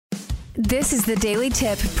This is the Daily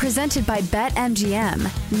Tip presented by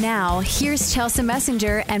BetMGM. Now, here's Chelsea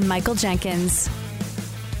Messenger and Michael Jenkins.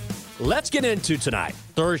 Let's get into tonight.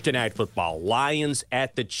 Thursday Night Football. Lions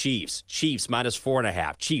at the Chiefs. Chiefs minus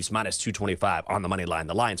 4.5. Chiefs minus 225 on the money line.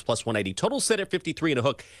 The Lions plus 180. Total set at 53 and a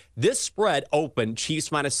hook. This spread opened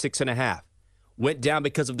Chiefs minus 6.5. Went down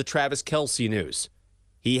because of the Travis Kelce news.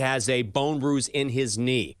 He has a bone bruise in his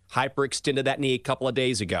knee. Hyperextended that knee a couple of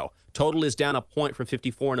days ago. Total is down a point from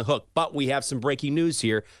 54 and a hook. But we have some breaking news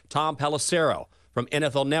here. Tom Pelissero from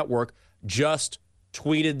NFL Network just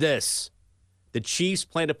tweeted this. The Chiefs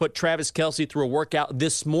plan to put Travis Kelce through a workout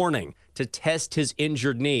this morning to test his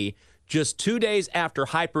injured knee. Just 2 days after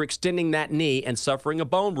hyperextending that knee and suffering a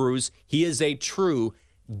bone bruise, he is a true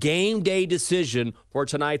game day decision for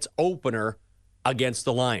tonight's opener against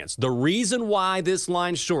the Lions. The reason why this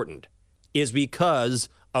line shortened is because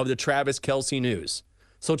of the Travis Kelce news.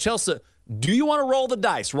 So, Chelsea, do you want to roll the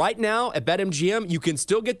dice? Right now at BetMGM, you can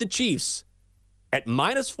still get the Chiefs at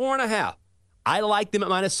minus 4.5. I like them at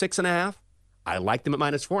minus 6.5. I like them at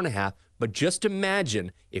minus 4.5. But just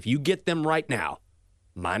imagine if you get them right now,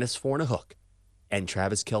 minus 4 and a hook, and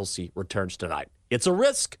Travis Kelce returns tonight. It's a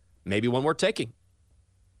risk, maybe one we're taking.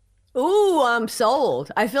 Ooh, I'm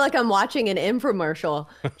sold. I feel like I'm watching an infomercial.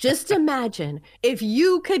 Just imagine if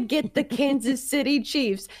you could get the Kansas City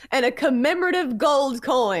Chiefs and a commemorative gold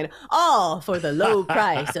coin, all for the low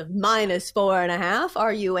price of minus 4.5.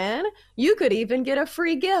 Are you in? You could even get a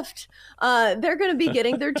free gift. They're going to be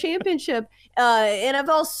getting their championship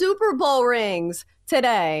NFL Super Bowl rings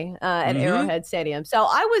today at Arrowhead Stadium. So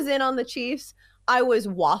I was in on the Chiefs. I was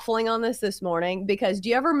waffling on this morning because do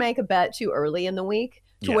you ever make a bet too early in the week?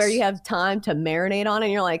 To where you have time to marinate on it.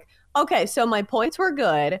 And you're like, okay, so my points were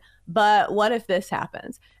good, but what if this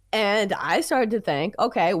happens? And I started to think,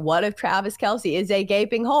 okay, what if Travis Kelce is a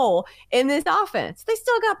gaping hole in this offense? They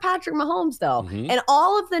still got Patrick Mahomes, though. And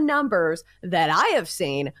all of the numbers that I have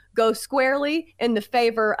seen go squarely in the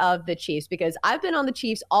favor of the Chiefs because I've been on the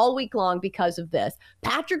Chiefs all week long because of this.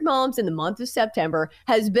 Patrick Mahomes in the month of September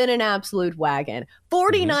has been an absolute wagon.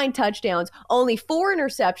 49 touchdowns, only 4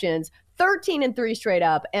 interceptions, 13-3 straight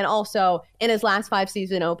up, and also in his last 5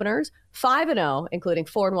 season openers, 5-0, including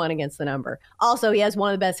 4-1 against the number. Also, he has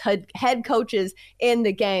one of the best head coaches in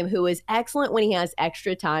the game who is excellent when he has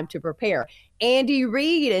extra time to prepare. Andy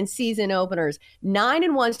Reid in season openers,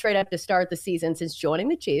 9-1 straight up to start the season since joining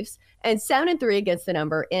the Chiefs, and 7-3 against the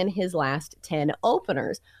number in his last 10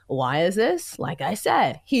 openers. Why is this? Like I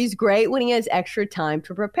said, he's great when he has extra time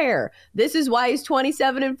to prepare. This is why he's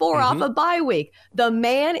 27-4 off a bye week. The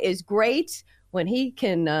man is great when he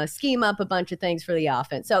can scheme up a bunch of things for the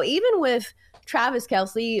offense. So even with Travis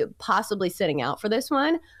Kelce possibly sitting out for this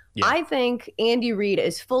one, I think Andy Reid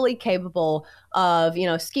is fully capable of,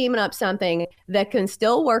 scheming up something that can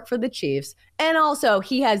still work for the Chiefs. And also,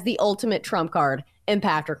 he has the ultimate trump card in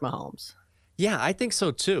Patrick Mahomes. Yeah, I think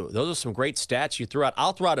so, too. Those are some great stats you threw out.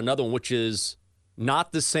 I'll throw out another one, which is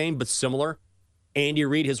not the same but similar. Andy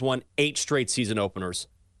Reid has won 8 straight season openers,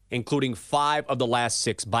 including 5 of the last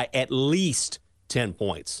 6 by at least 10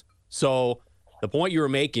 points. So the point you were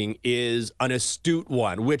making is an astute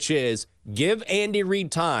one, which is give Andy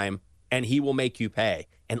Reid time and he will make you pay.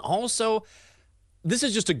 And also, this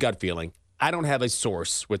is just a gut feeling. I don't have a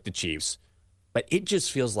source with the Chiefs, but it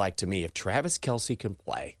just feels like to me if Travis Kelce can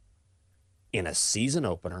play in a season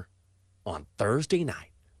opener on Thursday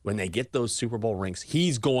night when they get those Super Bowl rings,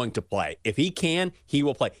 he's going to play. If he can, he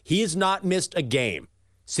will play. He has not missed a game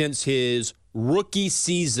since his rookie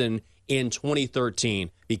season in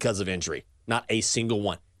 2013 because of injury. Not a single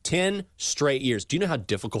one. 10 straight years. Do you know how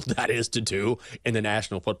difficult that is to do in the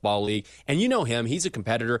National Football League? And you know him. He's a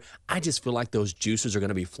competitor. I just feel like those juices are going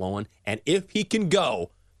to be flowing. And if he can go,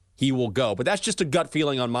 he will go. But that's just a gut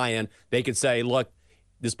feeling on my end. They could say, look,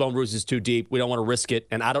 this bone bruise is too deep. We don't want to risk it.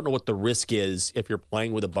 And I don't know what the risk is if you're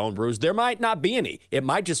playing with a bone bruise. There might not be any. It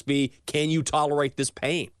might just be, can you tolerate this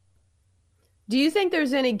pain? Do you think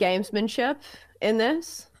there's any gamesmanship in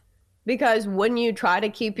this? Because when you try to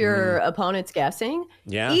keep your opponents guessing,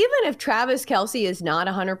 even if Travis Kelce is not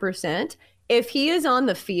 100%, if he is on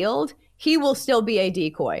the field, he will still be a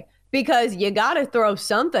decoy. Because you got to throw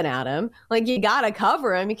something at him. Like, you got to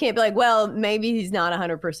cover him. You can't be like, well, maybe he's not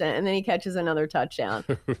 100%, and then he catches another touchdown.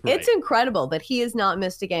 Right. It's incredible that he has not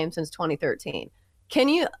missed a game since 2013.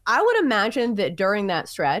 I would imagine that during that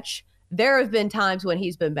stretch, there have been times when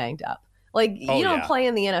he's been banged up. Like, you don't play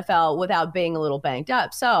in the NFL without being a little banged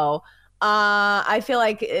up. So I feel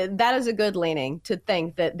like that is a good leaning to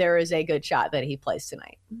think that there is a good shot that he plays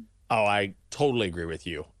tonight. Oh, I totally agree with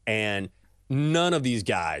you. And none of these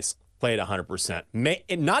guys played 100%.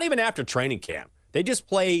 Not even after training camp. They just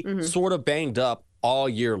play sort of banged up all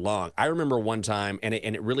year long. I remember one time, and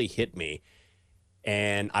it really hit me,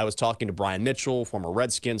 and I was talking to Brian Mitchell, former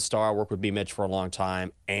Redskins star, worked with B. Mitch for a long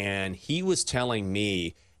time, and he was telling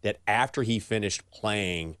me that after he finished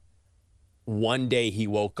playing, one day he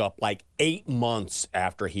woke up like 8 months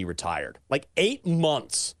after he retired. Like 8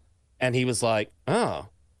 months. And he was like, oh,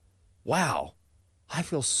 wow, I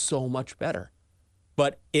feel so much better.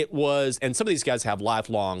 But it was, and some of these guys have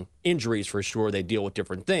lifelong injuries for sure. They deal with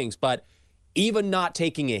different things. But even not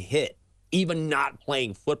taking a hit, even not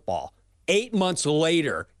playing football, 8 months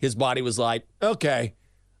later, his body was like, okay,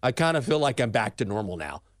 I kind of feel like I'm back to normal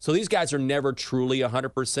now. So these guys are never truly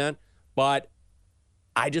 100%, but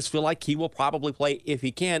I just feel like he will probably play if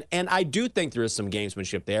he can. And I do think there is some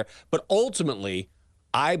gamesmanship there. But ultimately,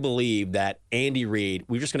 I believe that Andy Reid,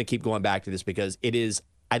 we're just going to keep going back to this because it is,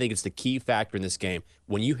 I think it's the key factor in this game.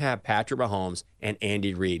 When you have Patrick Mahomes and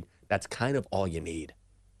Andy Reid, that's kind of all you need.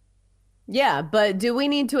 Yeah, but do we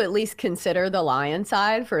need to at least consider the Lions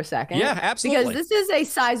side for a second? Yeah, absolutely. Because this is a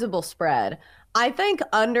sizable spread. I think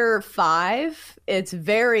under 5, it's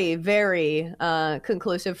very, very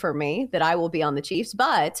conclusive for me that I will be on the Chiefs.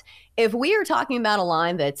 But if we are talking about a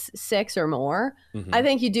line that's 6 or more, I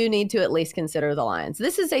think you do need to at least consider the Lions.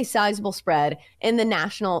 This is a sizable spread in the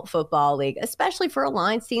National Football League, especially for a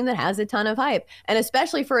Lions team that has a ton of hype, and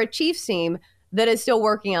especially for a Chiefs team that is still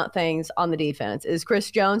working out things on the defense. Is Chris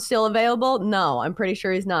Jones still available? No, I'm pretty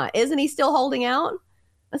sure he's not. Isn't he still holding out?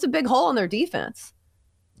 That's a big hole in their defense.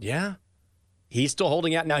 Yeah. He's still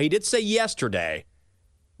holding out. Now, he did say yesterday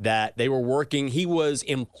that they were working. He was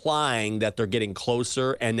implying that they're getting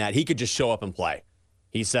closer and that he could just show up and play.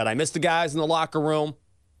 He said, I miss the guys in the locker room.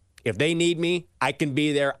 If they need me, I can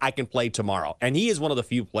be there. I can play tomorrow. And he is one of the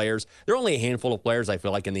few players. There are only a handful of players, I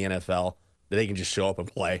feel like, in the NFL that they can just show up and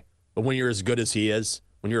play. But when you're as good as he is,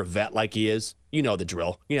 when you're a vet like he is, you know the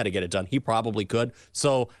drill. You know how to get it done. He probably could.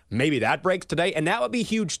 So maybe that breaks today. And that would be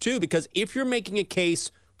huge, too, because if you're making a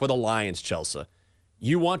case for the Lions, Chelsea,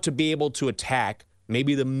 you want to be able to attack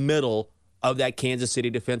maybe the middle of that Kansas City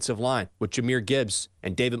defensive line with Jahmyr Gibbs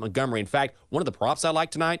and David Montgomery. In fact, one of the props I like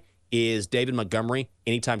tonight is David Montgomery,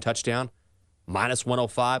 anytime touchdown,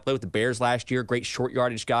 -105. Played with the Bears last year, great short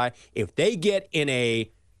yardage guy. If they get in a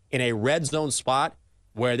red zone spot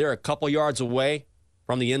where they're a couple yards away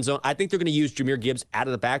from the end zone, I think they're going to use Jahmyr Gibbs out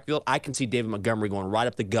of the backfield. I can see David Montgomery going right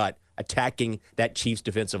up the gut, attacking that Chiefs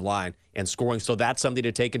defensive line and scoring. So that's something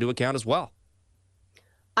to take into account as well.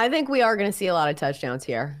 I think we are going to see a lot of touchdowns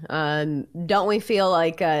here. Don't we feel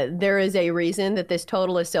like there is a reason that this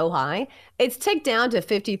total is so high? It's ticked down to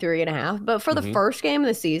 53.5, but for the first game of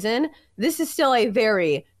the season, this is still a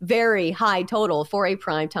very, very high total for a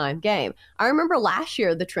primetime game. I remember last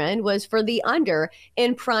year the trend was for the under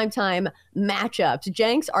in primetime matchups.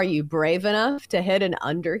 Jenks, are you brave enough to hit an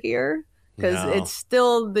under here? Because it's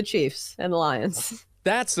still the Chiefs and the Lions.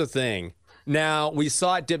 That's the thing. Now, we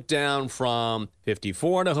saw it dip down from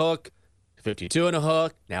 54 and a hook, 52 and a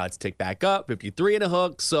hook. Now it's ticked back up, 53 and a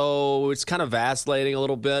hook. So it's kind of vacillating a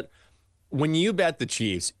little bit. When you bet the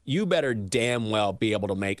Chiefs, you better damn well be able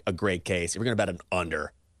to make a great case if you're going to bet an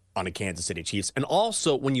under on the Kansas City Chiefs. And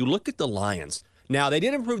also, when you look at the Lions, now they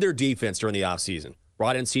did improve their defense during the offseason.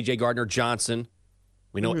 Brought in C.J. Gardner-Johnson.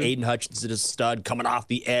 We know Aiden Hutchinson is a stud coming off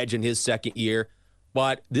the edge in his second year.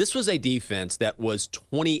 But this was a defense that was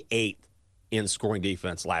 28th in scoring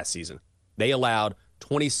defense last season. They allowed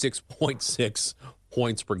 26.6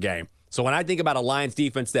 points per game. So when I think about a Lions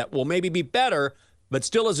defense that will maybe be better, but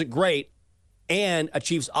still isn't great, and a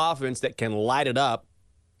Chiefs offense that can light it up,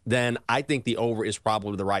 then I think the over is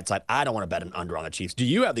probably the right side. I don't want to bet an under on the Chiefs. Do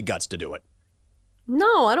you have the guts to do it?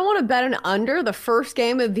 No, I don't want to bet an under the first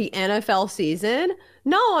game of the NFL season.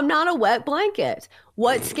 No, I'm not a wet blanket.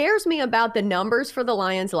 What scares me about the numbers for the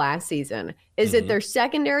Lions last season is that their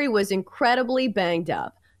secondary was incredibly banged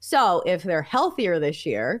up. So if they're healthier this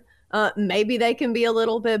year, maybe they can be a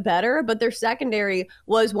little bit better, but their secondary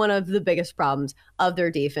was one of the biggest problems of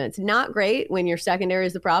their defense. Not great when your secondary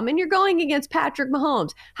is the problem and you're going against Patrick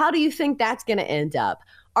Mahomes. How do you think that's going to end up?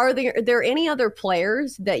 Are there any other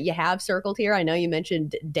players that you have circled here? I know you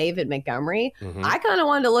mentioned David Montgomery. I kind of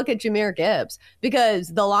wanted to look at Jahmyr Gibbs because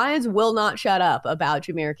the Lions will not shut up about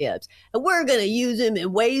Jahmyr Gibbs. And we're going to use him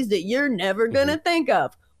in ways that you're never going to think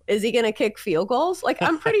of. Is he going to kick field goals? Like,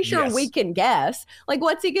 I'm pretty sure we can guess. Like,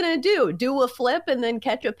 what's he going to do? Do a flip and then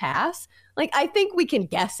catch a pass? Like, I think we can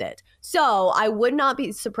guess it. So I would not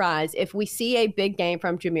be surprised if we see a big game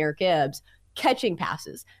from Jahmyr Gibbs catching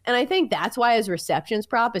passes. And I think that's why his receptions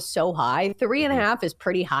prop is so high. 3.5 is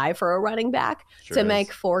pretty high for a running back to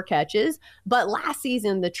make 4 catches. But last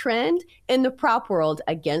season, the trend in the prop world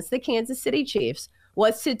against the Kansas City Chiefs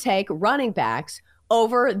was to take running backs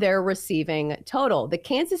over their receiving total. The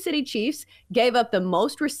Kansas City Chiefs gave up the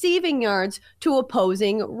most receiving yards to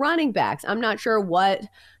opposing running backs. I'm not sure what,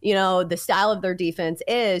 the style of their defense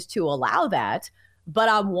is to allow that, but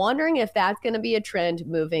I'm wondering if that's going to be a trend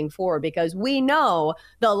moving forward, because we know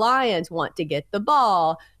the Lions want to get the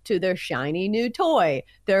ball to their shiny new toy,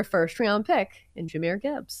 their first-round pick in Jahmyr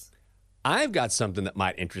Gibbs. I've got something that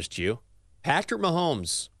might interest you. Patrick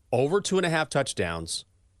Mahomes, over 2.5 touchdowns,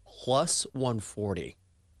 plus 140.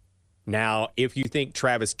 Now, if you think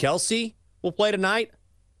Travis Kelce will play tonight,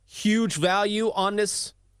 huge value on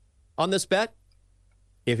this bet.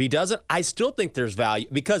 If he doesn't, I still think there's value,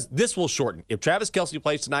 because this will shorten. If Travis Kelce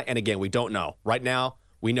plays tonight, and again, we don't know. Right now,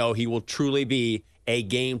 we know he will truly be a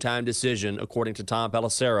game-time decision, according to Tom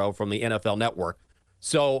Pelissero from the NFL Network.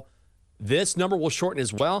 So this number will shorten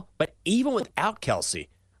as well. But even without Kelce,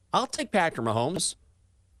 I'll take Patrick Mahomes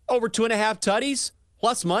over 2.5 tutties.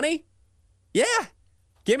 Plus money? Yeah.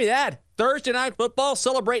 Give me that. Thursday night football,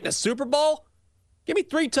 celebrating a Super Bowl? Give me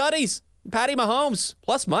 3 tutties. Patty Mahomes,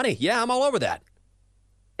 plus money. Yeah, I'm all over that.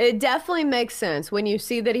 It definitely makes sense when you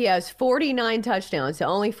see that he has 49 touchdowns to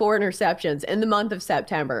only 4 interceptions in the month of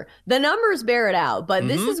September. The numbers bear it out, but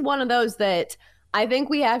this is one of those that I think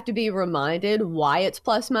we have to be reminded why it's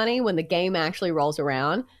plus money when the game actually rolls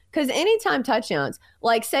around. Because anytime touchdowns,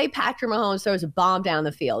 like say Patrick Mahomes throws a bomb down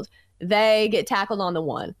the field, they get tackled on the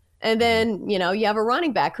 1. And then, you have a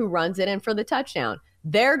running back who runs it in for the touchdown.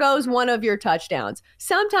 There goes one of your touchdowns.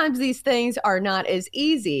 Sometimes these things are not as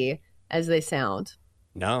easy as they sound.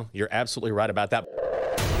 No, you're absolutely right about that.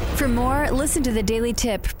 For more, listen to the Daily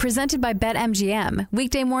Tip presented by BetMGM.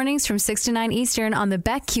 Weekday mornings from 6 to 9 Eastern on the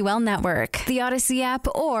BetQL network, the Odyssey app,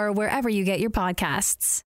 or wherever you get your podcasts.